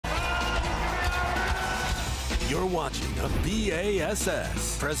You're watching a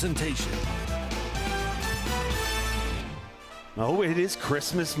B.A.S.S. presentation. Oh, it is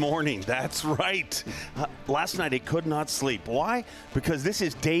Christmas morning. That's right. Last night I could not sleep. Why? Because this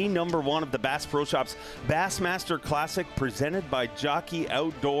is day number 1 of the Bass Pro Shops Bassmaster Classic presented by Jockey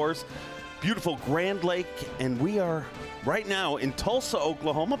Outdoors. Beautiful Grand Lake, and we are right now in Tulsa,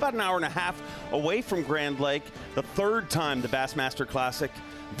 Oklahoma, about an hour and a half away from Grand Lake. The third time the Bassmaster Classic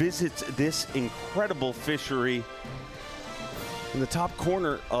visits this incredible fishery in the top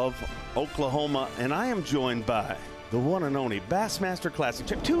corner of Oklahoma, and I am joined by the one and only Bassmaster Classic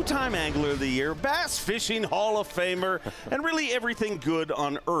champ, 2-time Angler of the Year, Bass Fishing Hall of Famer, and really everything good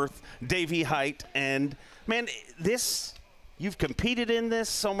on earth, Davey Height. And man, this, you've competed in this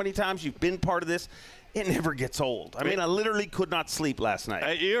so many times, you've been part of this, it never gets old. I mean, I literally could not sleep last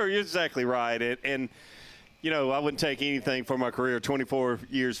night. You're exactly right. And you know, I wouldn't take anything for my career, 24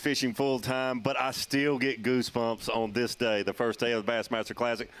 years fishing full-time, but I still get goosebumps on this day, the first day of the Bassmaster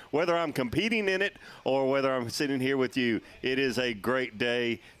Classic. Whether I'm competing in it or whether I'm sitting here with you, it is a great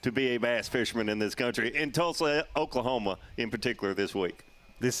day to be a bass fisherman in this country, in Tulsa, Oklahoma in particular this week.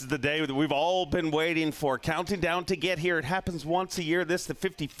 This is the day that we've all been waiting for, counting down to get here. It happens once a year. This is the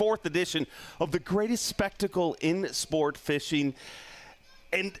 54th edition of the greatest spectacle in sport fishing.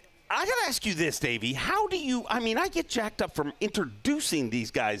 And I got to ask you this, Davey. How do you, I mean, I get jacked up from introducing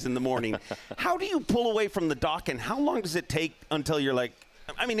these guys in the morning. How do you pull away from the dock, and how long does it take until you're like,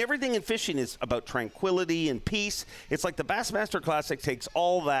 I mean, everything in fishing is about tranquility and peace. It's like the Bassmaster Classic takes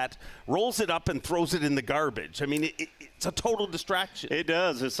all that, rolls it up, and throws it in the garbage. I mean, it's a total distraction. It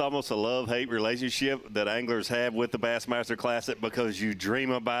does. It's almost a love-hate relationship that anglers have with the Bassmaster Classic because you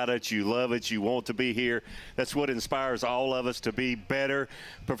dream about it, you love it, you want to be here. That's what inspires all of us to be better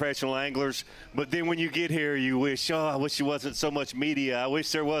professional anglers. But then when you get here, you wish, oh, I wish there wasn't so much media. I wish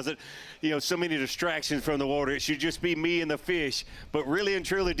there wasn't, you know, so many distractions from the water. It should just be me and the fish. But really and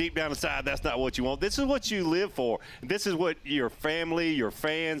truly, deep down inside, that's not what you want. This is what you live for. This is what your family, your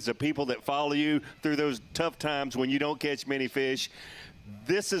fans, the people that follow you through those tough times when you don't catch many fish,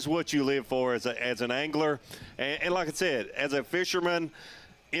 this is what you live for as an angler. And like I said, as a fisherman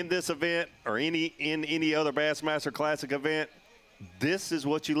in this event or in any other Bassmaster Classic event, this is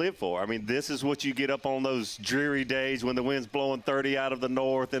what you live for. I mean, this is what you get up on those dreary days when the wind's blowing 30 out of the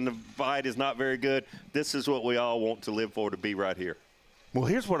north and the bite is not very good. This is what we all want to live for, to be right here. Well,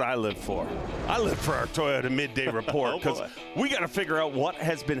 here's what I live for. I live for our Toyota Midday Report because we got to figure out what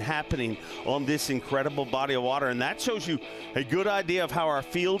has been happening on this incredible body of water, and that shows you a good idea of how our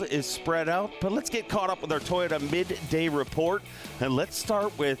field is spread out. But let's get caught up with our Toyota Midday Report, and let's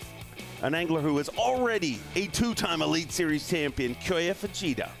start with an angler who is already a 2-time Elite Series champion, Kyoya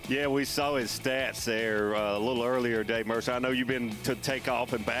Fujita. Yeah, we saw his stats there a little earlier, Dave Mercer. I know you've been to take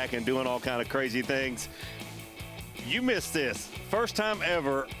off and back and doing all kind of crazy things. You missed this. First time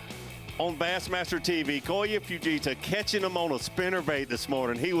ever on Bassmaster TV, Kyoya Fujita catching him on a spinnerbait this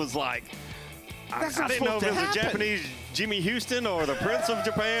morning. He was like, I didn't know if it was a Japanese Jimmy Houston or the Prince of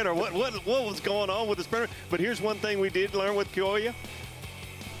Japan or what was going on with the spinner. But here's one thing we did learn with Kyoya.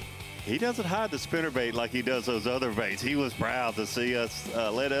 He doesn't hide the spinnerbait like he does those other baits. He was proud to see us,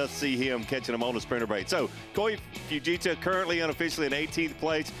 let us see him catching them on the spinnerbait. So, Kyoya Fujita currently unofficially in 18th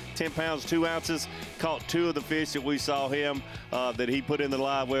place, 10 pounds, 2 ounces. Caught 2 of the fish that we saw him, that he put in the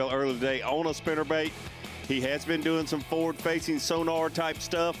live well earlier today on a spinnerbait. He has been doing some forward-facing sonar-type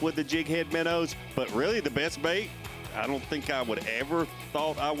stuff with the jig head minnows, but really the best bait, I don't think I would ever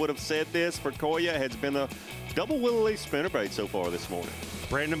thought I would have said this for Kyoya, has been a double willow leaf spinnerbait so far this morning.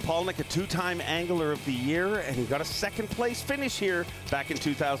 Brandon Palnick, a 2-time Angler of the Year, and he got a 2nd place finish here back in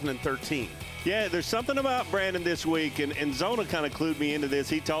 2013. Yeah, there's something about Brandon this week, and Zona kind of clued me into this.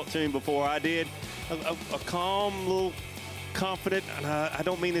 He talked to him before I did. A calm, little confident, and I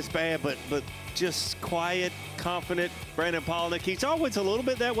don't mean this bad, but just quiet, confident Brandon Palnick. He's always a little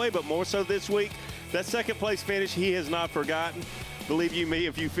bit that way, but more so this week. That 2nd place finish, he has not forgotten. Believe you me,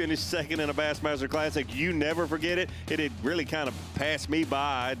 if you finish 2nd in a Bassmaster Classic, you never forget it. It had really kind of passed me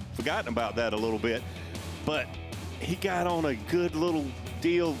by. I'd forgotten about that a little bit. But he got on a good little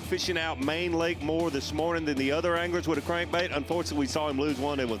deal fishing out Main Lake more this morning than the other anglers with a crankbait. Unfortunately, we saw him lose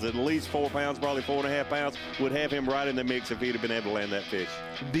one that was at least 4 pounds, probably 4.5 pounds. Would have him right in the mix if he'd have been able to land that fish.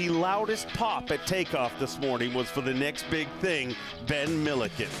 The loudest pop at takeoff this morning was for the next big thing, Ben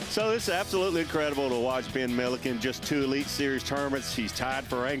Milliken. So it's absolutely incredible to watch Ben Milliken, just 2 Elite Series tournaments. He's tied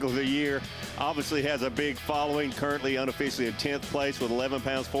for Angler of the Year. Obviously has a big following, currently unofficially in 10th place with 11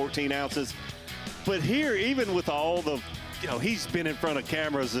 pounds, 14 ounces. But here, even with all the, you know, he's been in front of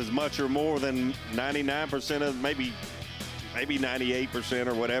cameras as much or more than 99% of, maybe 98%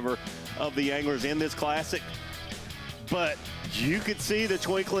 or whatever of the anglers in this classic. But you could see the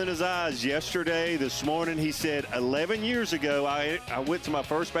twinkle in his eyes yesterday, this morning. He said, 11 years ago, I went to my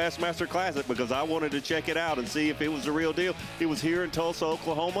first Bassmaster Classic because I wanted to check it out and see if it was the real deal. It was here in Tulsa,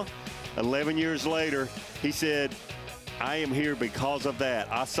 Oklahoma. 11 years later, he said, I am here because of that.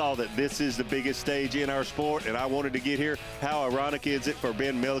 I saw that this is the biggest stage in our sport, and I wanted to get here. How ironic is it for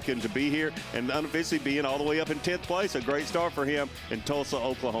Ben Milliken to be here and unofficially being all the way up in 10th place? A great start for him in Tulsa,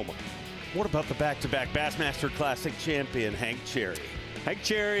 Oklahoma. What about the back-to-back Bassmaster Classic champion, Hank Cherry? Hank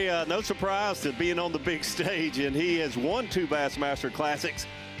Cherry, no surprise to being on the big stage, and he has won 2 Bassmaster Classics.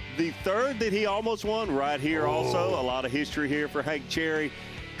 The third that he almost won right here also. A lot of history here for Hank Cherry.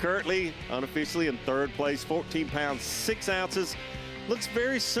 Currently, unofficially in 3rd place, 14 pounds, 6 ounces. Looks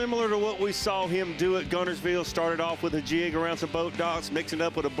very similar to what we saw him do at Guntersville. Started off with a jig around some boat docks, mixing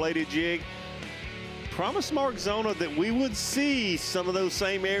up with a bladed jig. Promised Mark Zona that we would see some of those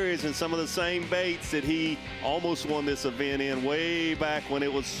same areas and some of the same baits that he almost won this event in way back when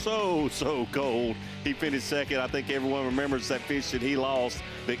it was so cold. He finished second. I think everyone remembers that fish that he lost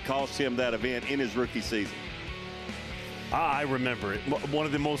that cost him that event in his rookie season. I remember it. One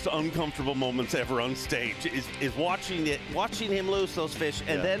of the most uncomfortable moments ever on stage is watching him lose those fish,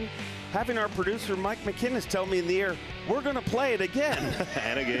 and then having our producer Mike McInnes tell me in the air, we're going to play it again.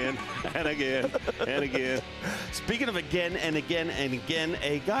 And again, and again, and again. Speaking of again and again and again,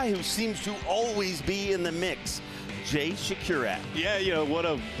 a guy who seems to always be in the mix, Jay Shakurat. Yeah, you know, what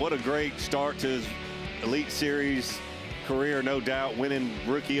a great start to his Elite Series career, no doubt. Winning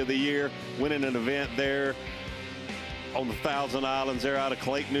Rookie of the Year, winning an event there on the Thousand Islands there out of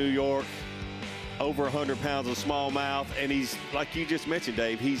Clayton, New York. Over 100 pounds of smallmouth, and he's, like you just mentioned,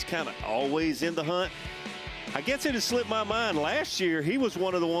 Dave, he's kind of always in the hunt. I guess it has slipped my mind. Last year, he was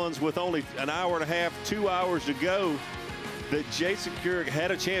one of the ones with only an hour and a half, 2 hours to go that Jason Keurig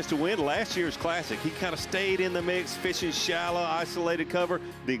had a chance to win last year's Classic. He kind of stayed in the mix, fishing shallow, isolated cover,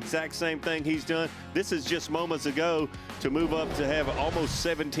 the exact same thing he's done. This is just moments ago to move up to have almost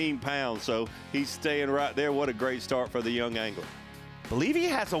 17 pounds, so he's staying right there. What a great start for the young angler. Believe he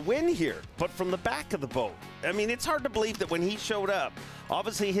has a win here, but from the back of the boat. I mean, it's hard to believe that when he showed up,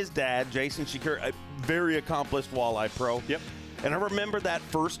 obviously his dad, Jason Shakur, a very accomplished walleye pro. Yep. And I remember that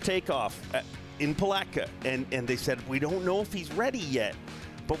first takeoff in Palatka, and they said, we don't know if he's ready yet,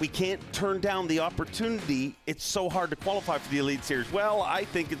 but we can't turn down the opportunity. It's so hard to qualify for the Elite Series. Well, I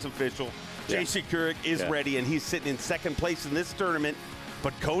think it's official. Jay Shakurik is ready, and he's sitting in 2nd place in this tournament.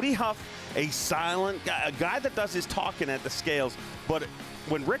 But Cody Huff, a silent guy, a guy that does his talking at the scales. But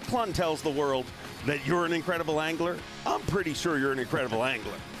when Rick Clunn tells the world that you're an incredible angler, I'm pretty sure you're an incredible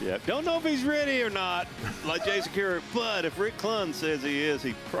angler. Yeah, don't know if he's ready or not, like Jason Keurig, but if Rick Clunn says he is,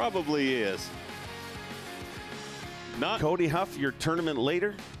 he probably is. Cody Huff, your tournament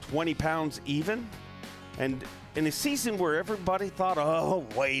later, 20 pounds even. And in a season where everybody thought, oh,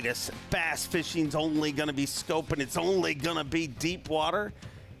 wait, bass fishing's only going to be scoping, it's only going to be deep water,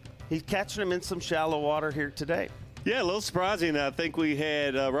 he's catching them in some shallow water here today. Yeah, a little surprising. I think we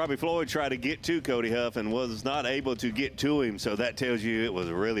had Robbie Floyd try to get to Cody Huff and was not able to get to him, so that tells you it was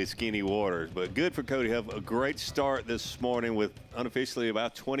really skinny waters. But good for Cody Huff. A great start this morning with unofficially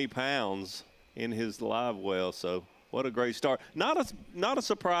about 20 pounds in his live well, so what a great start. Not a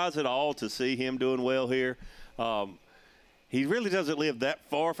surprise at all to see him doing well here. He really doesn't live that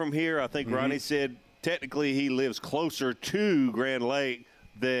far from here. I think Ronnie said technically he lives closer to Grand Lake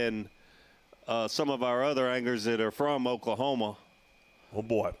than some of our other anglers that are from Oklahoma. Oh,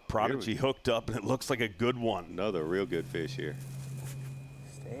 boy. Prodigy hooked up, and it looks like a good one. Another real good fish here.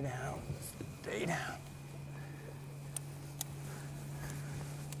 Stay down. Stay down.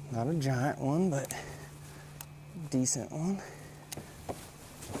 Not a giant one, but a decent one.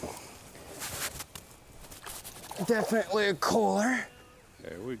 Definitely a cooler.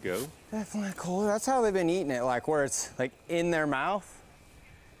 There we go. Definitely a cooler. That's how they've been eating it, like where it's like in their mouth.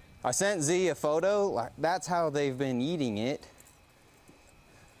 I sent Z a photo, like that's how they've been eating it.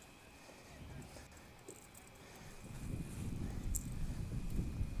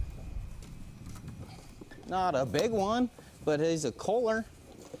 Not a big one, but he's a cooler.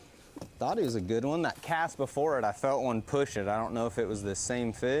 Thought he was a good one. That cast before it, I felt one push it. I don't know if it was the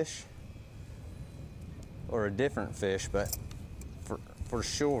same fish or a different fish, but for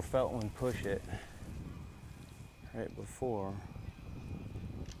sure felt one push it right before.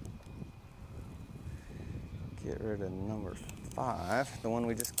 Get rid of number 5, the one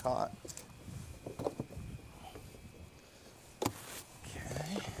we just caught.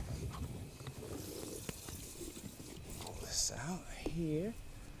 Okay. Pull this out here.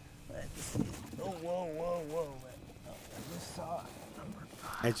 Let's see. Oh, whoa. I just saw it. Number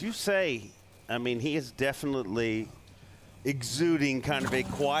 5. As you say, I mean, he is definitely exuding kind of a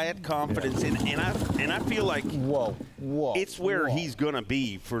quiet confidence, and I feel like Whoa. it's where whoa. he's going to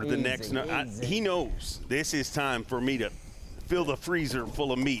be for the next. He knows this is time for me to fill the freezer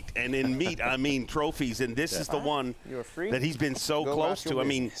full of meat, and in meat I mean trophies, and this is the one that he's been so close to. I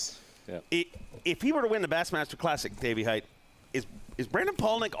mean, if he were to win the Bassmaster Classic, Davey Height, is Brandon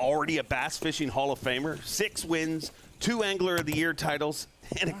Palaniuk already a bass fishing Hall of Famer? 6 wins, 2 Angler of the Year titles,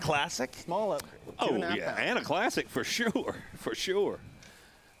 and a Classic. Small up. Oh yeah, and a Classic for sure, for sure.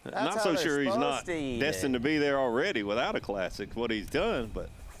 That's not so sure he's not destined to be there already without a Classic. What he's done, but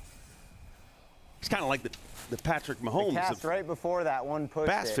it's kind of like the Patrick Mahomes. The cast right before that one pushed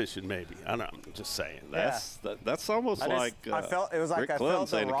bass fishing, maybe. I don't know. I'm just saying. That's almost like I felt it was like Rick I Clum felt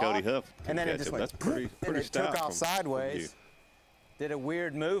saying the to Cody rock, Huff, and then it just went. That's pretty and it stout took off from sideways. Did a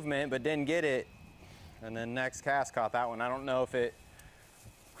weird movement, but didn't get it. And then next cast caught that one. I don't know if it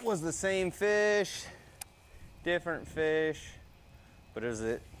was the same fish, different fish, but is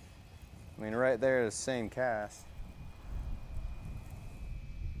it? I mean, right there is the same cast.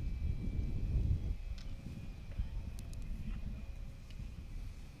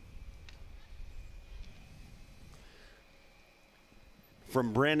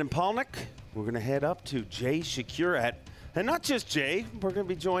 From Brandon Palaniuk, we're going to head up to Jay Shakurat. And not just Jay, we're going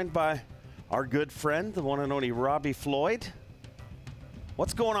to be joined by our good friend, the one and only Robbie Floyd.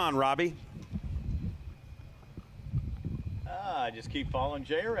 What's going on, Robbie? I just keep following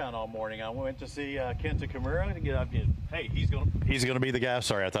Jay around all morning. I went to see Kenta Kimura to get up. Hey, he's gonna be the guy.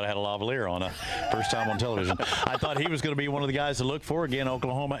 Sorry, I thought I had a lavalier on. First time on television. I thought he was going to be one of the guys to look for. Again,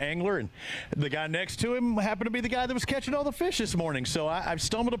 Oklahoma angler, and the guy next to him happened to be the guy that was catching all the fish this morning. So I've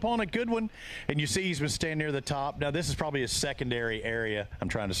stumbled upon a good one, and you see he's been standing near the top. Now this is probably a secondary area. I'm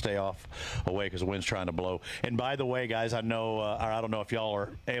trying to stay away because the wind's trying to blow. And by the way, guys, I know I don't know if y'all are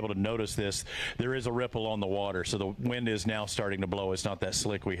able to notice this. There is a ripple on the water, so the wind is now starting to blow. It's not that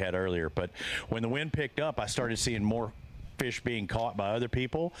slick we had earlier, but when the wind picked up, I started seeing more fish being caught by other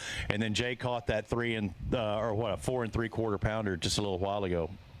people, and then Jay caught that 4 3/4 pounder just a little while ago.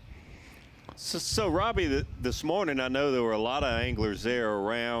 So Robbie, this morning I know there were a lot of anglers there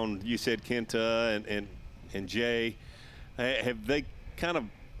around. You said Kenta and Jay. Have they kind of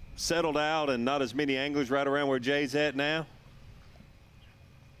settled out and not as many anglers right around where Jay's at now?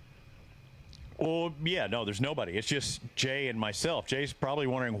 Well, yeah, no, there's nobody. It's just Jay and myself. Jay's probably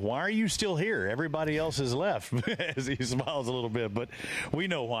wondering, why are you still here? Everybody else has left, as he smiles a little bit. But we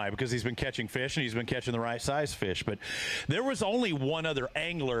know why, because he's been catching fish, and he's been catching the right size fish. But there was only one other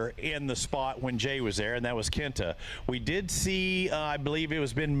angler in the spot when Jay was there, and that was Kenta. We did see, I believe it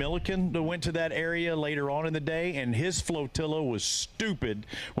was Ben Milliken that went to that area later on in the day, and his flotilla was stupid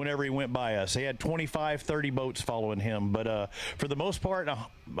whenever he went by us. He had 25, 30 boats following him. But for the most part,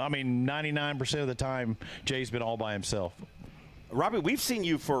 I mean, 99% of the time, Jay's been all by himself. Robbie, we've seen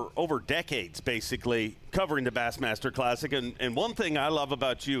you for over decades, basically, covering the Bassmaster Classic, and one thing I love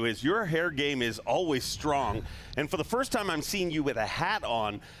about you is your hair game is always strong. And for the first time I'm seeing you with a hat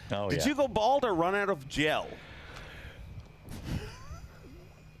on. Did you go bald or run out of gel?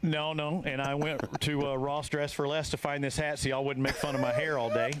 No, and I went to Ross Dress for Less to find this hat so y'all wouldn't make fun of my hair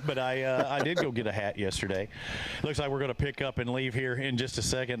all day. But I did go get a hat yesterday. Looks like we're going to pick up and leave here in just a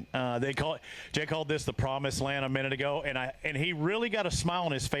second. Jay called this the Promised Land a minute ago, and he really got a smile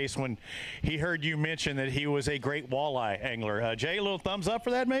on his face when he heard you mention that he was a great walleye angler. Jay, a little thumbs up for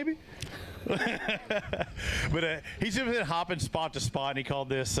that, maybe? But he's just been hopping spot to spot, and he called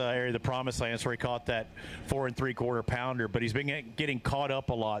this area the Promised Land, where he caught that 4 3/4 pounder. But he's been getting caught up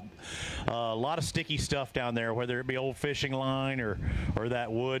a lot of sticky stuff down there, whether it be old fishing line or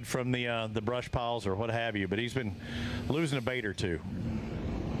that wood from the brush piles or what have you. But he's been losing a bait or two.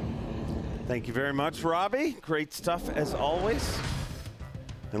 Thank you very much, Robbie. Great stuff as always.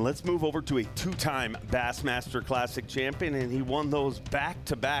 And let's move over to a 2-time Bassmaster Classic champion, and he won those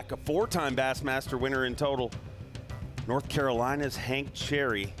back-to-back, a 4-time Bassmaster winner in total. North Carolina's Hank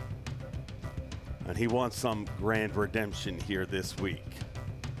Cherry, and he wants some grand redemption here this week.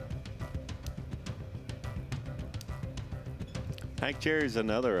 Hank Cherry's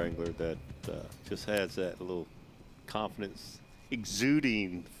another angler that just has that little confidence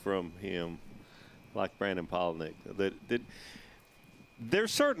exuding from him, like Brandon Palaniuk.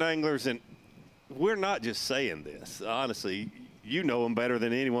 There's certain anglers, and we're not just saying this. Honestly, you know them better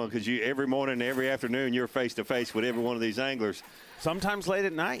than anyone, because every morning, every afternoon, you're face to face with every one of these anglers. Sometimes late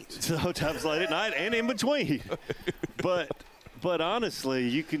at night. Sometimes late at night, and in between. But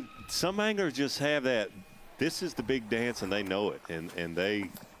honestly, some anglers just have that. This is the big dance, and they know it, and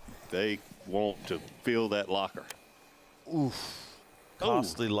they want to fill that locker. Oof.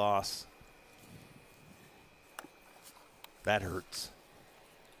 Costly loss. That hurts.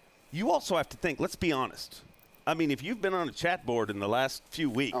 You also have to think, let's be honest. I mean, if you've been on a chat board in the last few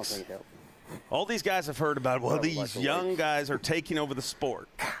weeks, all these guys have heard about, well, these young guys are taking over the sport.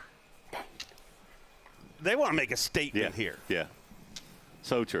 They want to make a statement here. Yeah.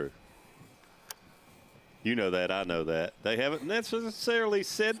 So true. You know that. I know that. They haven't necessarily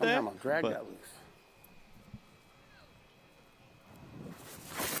said that. I'm going to drag that loose.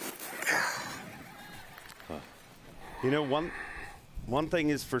 You know, one thing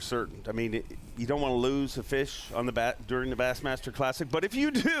is for certain. I mean, you don't want to lose a fish on the during the Bassmaster Classic, but if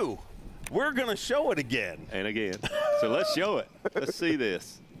you do, we're going to show it again. And again. So let's show it. Let's see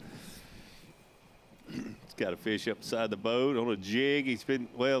this. He's got a fish up beside the boat on a jig. He's been,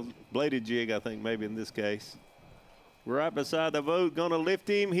 well, bladed jig, I think, maybe in this case. Right beside the boat, going to lift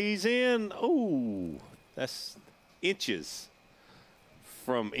him. He's in. Oh, that's inches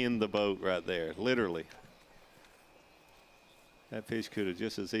from in the boat right there, literally. That fish could have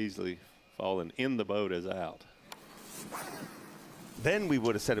just as easily fallen in the boat as out. Then we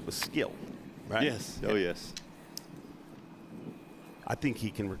would have said it was skill, right? Yes. Oh, yes. I think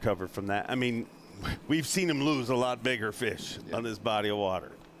he can recover from that. I mean, we've seen him lose a lot bigger fish on this body of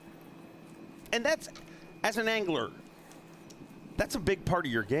water. And that's, as an angler, that's a big part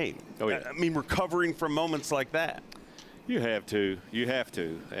of your game. Oh, yeah. I mean, recovering from moments like that. You have to. You have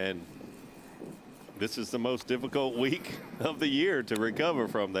to. And this is the most difficult week of the year to recover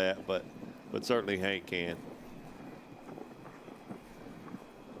from that, but certainly Hank can.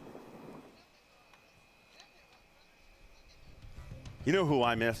 You know who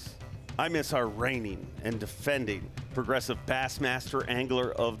I miss? I miss our reigning and defending Progressive Bassmaster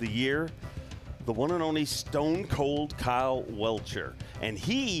Angler of the Year, the one and only Stone Cold Kyle Welcher. And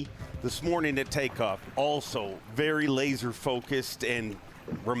he, this morning at takeoff, also very laser focused and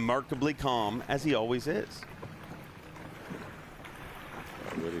remarkably calm, as he always is.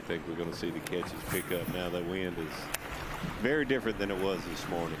 I really think we're going to see the catches pick up now. The wind is very different than it was this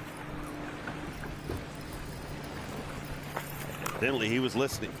morning. Evidently, he was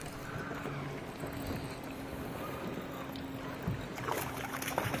listening.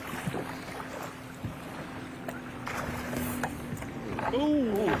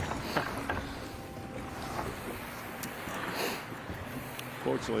 Ooh.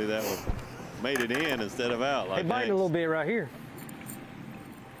 Fortunately, that one made it in instead of out. Like Hey, biting a little bit right here.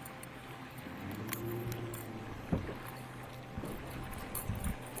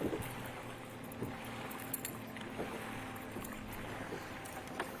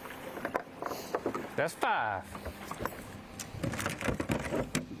 That's 5.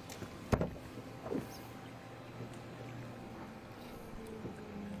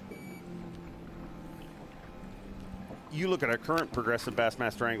 You look at our current Progressive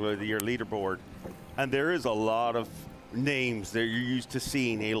Bassmaster Angler of the Year leaderboard, and there is a lot of names that you're used to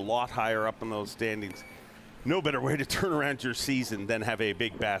seeing a lot higher up in those standings. No better way to turn around your season than have a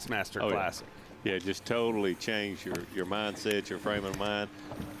big Bassmaster Classic. Yeah, just totally change your mindset, your frame of mind.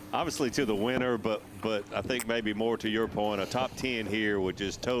 Obviously to the winner, but I think maybe more to your point, a top 10 here would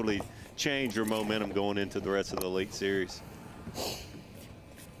just totally change your momentum going into the rest of the Elite Series.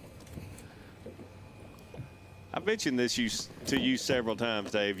 I've mentioned this to you several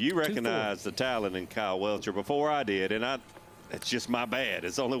times, Dave. You recognize the talent in Kyle Welcher before I did, and it's just my bad.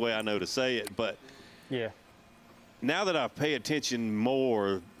 It's the only way I know to say it. But yeah, now that I pay attention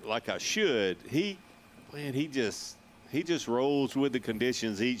more like I should, he just rolls with the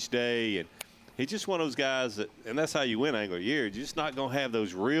conditions each day, and he's just one of those guys that, and that's how you win Angler of the Year. You're just not going to have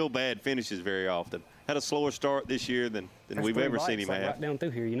those real bad finishes very often. Had a slower start this year than we've ever seen him have. Right down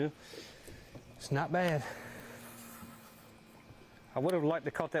through here, you know. It's not bad. I would have liked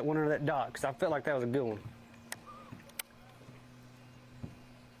to caught that one under that dock because I felt like that was a good one.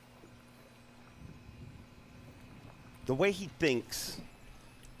 The way he thinks,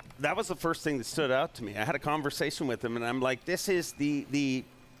 that was the first thing that stood out to me. I had a conversation with him, and I'm like, this is the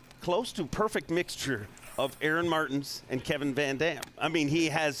close to perfect mixture of Aaron Martens and Kevin Van Dam. I mean, he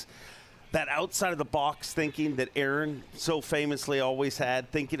has that outside of the box thinking that Aaron so famously always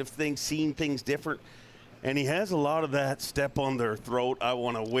had, thinking of things, seeing things different. And he has a lot of that step on their throat, I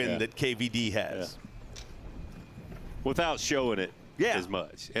want to win that KVD has. Yeah. Without showing it as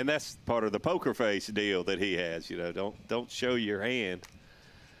much. And that's part of the poker face deal that he has. You know, don't show your hand.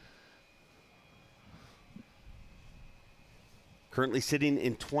 Currently sitting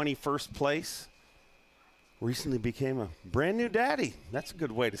in 21st place. Recently became a brand new daddy. That's a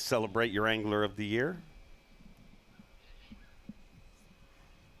good way to celebrate your Angler of the Year.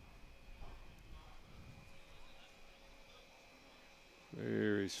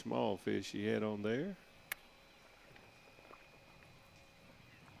 Very small fish he had on there.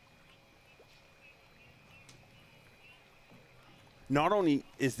 not only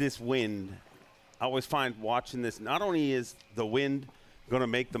is this wind, I always find watching this, not only is the wind going to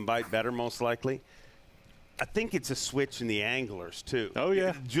make them bite better most likely, I think it's a switch in the anglers too. Oh,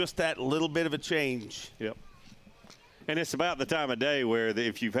 yeah. Just that little bit of a change. Yep. And it's about the time of day where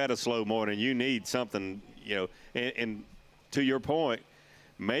if you've had a slow morning, you need something, you know, and to your point,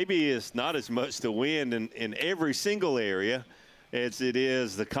 maybe it's not as much the wind in every single area as it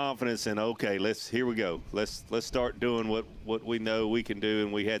is the confidence in, okay, here we go. Let's start doing what we know we can do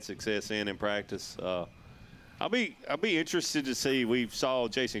and we had success in practice. I'll be interested to see. We saw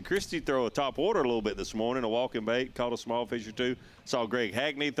Jason Christie throw a top order a little bit this morning, a walking bait, caught a small fish or two. Saw Greg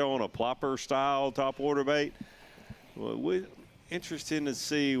Hackney throwing a plopper style top order bait. Well, we're interested to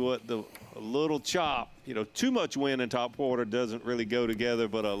see what a little chop, you know, too much wind and top water doesn't really go together,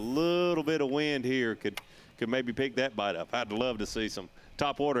 but a little bit of wind here could maybe pick that bite up. I'd love to see some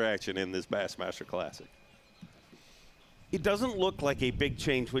top order action in this Bassmaster Classic. It doesn't look like a big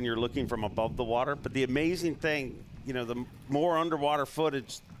change when you're looking from above the water, but the amazing thing, you know, the more underwater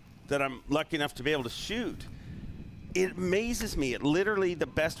footage that I'm lucky enough to be able to shoot, it amazes me. It literally, the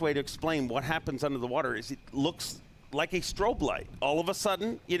best way to explain what happens under the water is it looks like a strobe light. All of a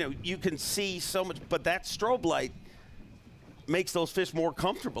sudden, you know, you can see so much, but that strobe light makes those fish more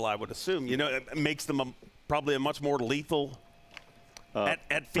comfortable, I would assume. You know, it makes them probably a much more lethal at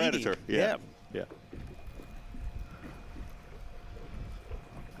feeding. Predator, yeah.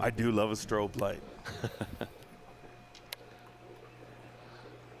 I do love a strobe light.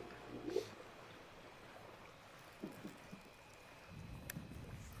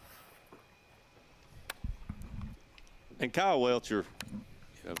 And Kyle Welcher,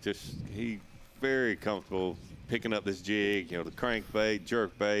 you know, he very comfortable picking up this jig, you know, the crankbait,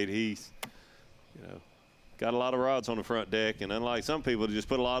 jerkbait. He's, you know, got a lot of rods on the front deck, and unlike some people that just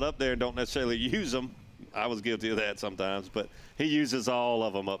put a lot up there and don't necessarily use them, I was guilty of that sometimes, but he uses all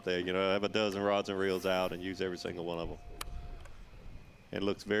of them up there. You know, have a dozen rods and reels out and use every single one of them. And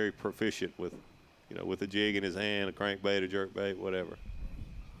looks very proficient with, you know, with a jig in his hand, a crankbait, a jerkbait, whatever.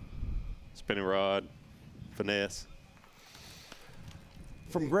 Spinning rod, finesse.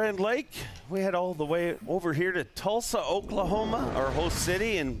 From Grand Lake, we head all the way over here to Tulsa, Oklahoma, our host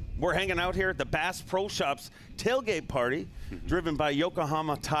city, and we're hanging out here at the Bass Pro Shops tailgate party, driven by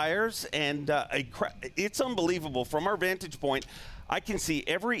Yokohama Tires, and it's unbelievable. From our vantage point, I can see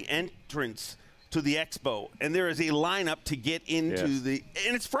every entrance to the expo, and there is a lineup to get into and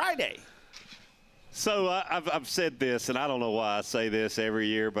it's Friday. So I've said this, and I don't know why I say this every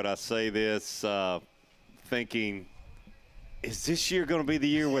year, but I say this thinking, is this year going to be the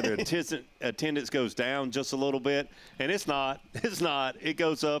year where the attendance goes down just a little bit? And it's not. It's not. It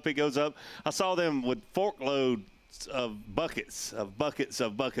goes up. It goes up. I saw them with fork loads of buckets,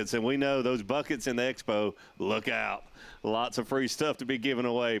 and we know those buckets in the expo, look out. Lots of free stuff to be given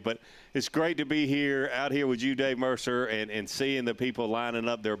away. But it's great to be here, out here with you, Dave Mercer, and seeing the people lining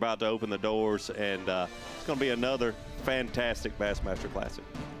up. They're about to open the doors, and it's going to be another fantastic Bassmaster Classic.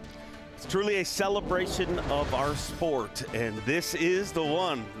 It's truly a celebration of our sport, and this is the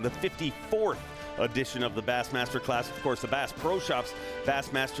one, the 54th edition of the Bassmaster Classic. Of course, the Bass Pro Shops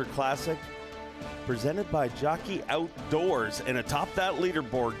Bassmaster Classic, presented by Jockey Outdoors. And atop that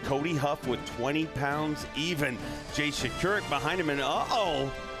leaderboard, Cody Huff with 20 pounds even. Jay Shakurik behind him, and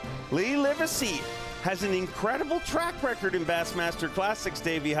Lee Livesey has an incredible track record in Bassmaster Classics,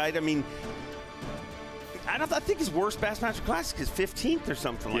 Davey Hyde. I mean, I think his worst Bassmaster Classic is 15th or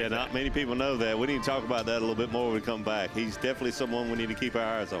something like that. Yeah, not many people know that. We need to talk about that a little bit more when we come back. He's definitely someone we need to keep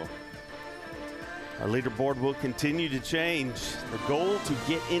our eyes on. Our leaderboard will continue to change. The goal to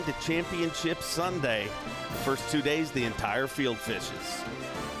get into Championship Sunday. The first 2 days, the entire field fishes.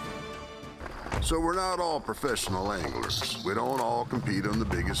 So we're not all professional anglers. We don't all compete on the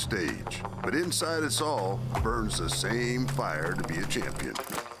biggest stage. But inside us all burns the same fire to be a champion.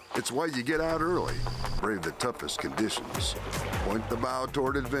 It's why you get out early, brave the toughest conditions, point the bow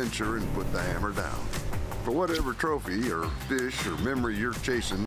toward adventure, and put the hammer down. For whatever trophy or fish or memory you're chasing,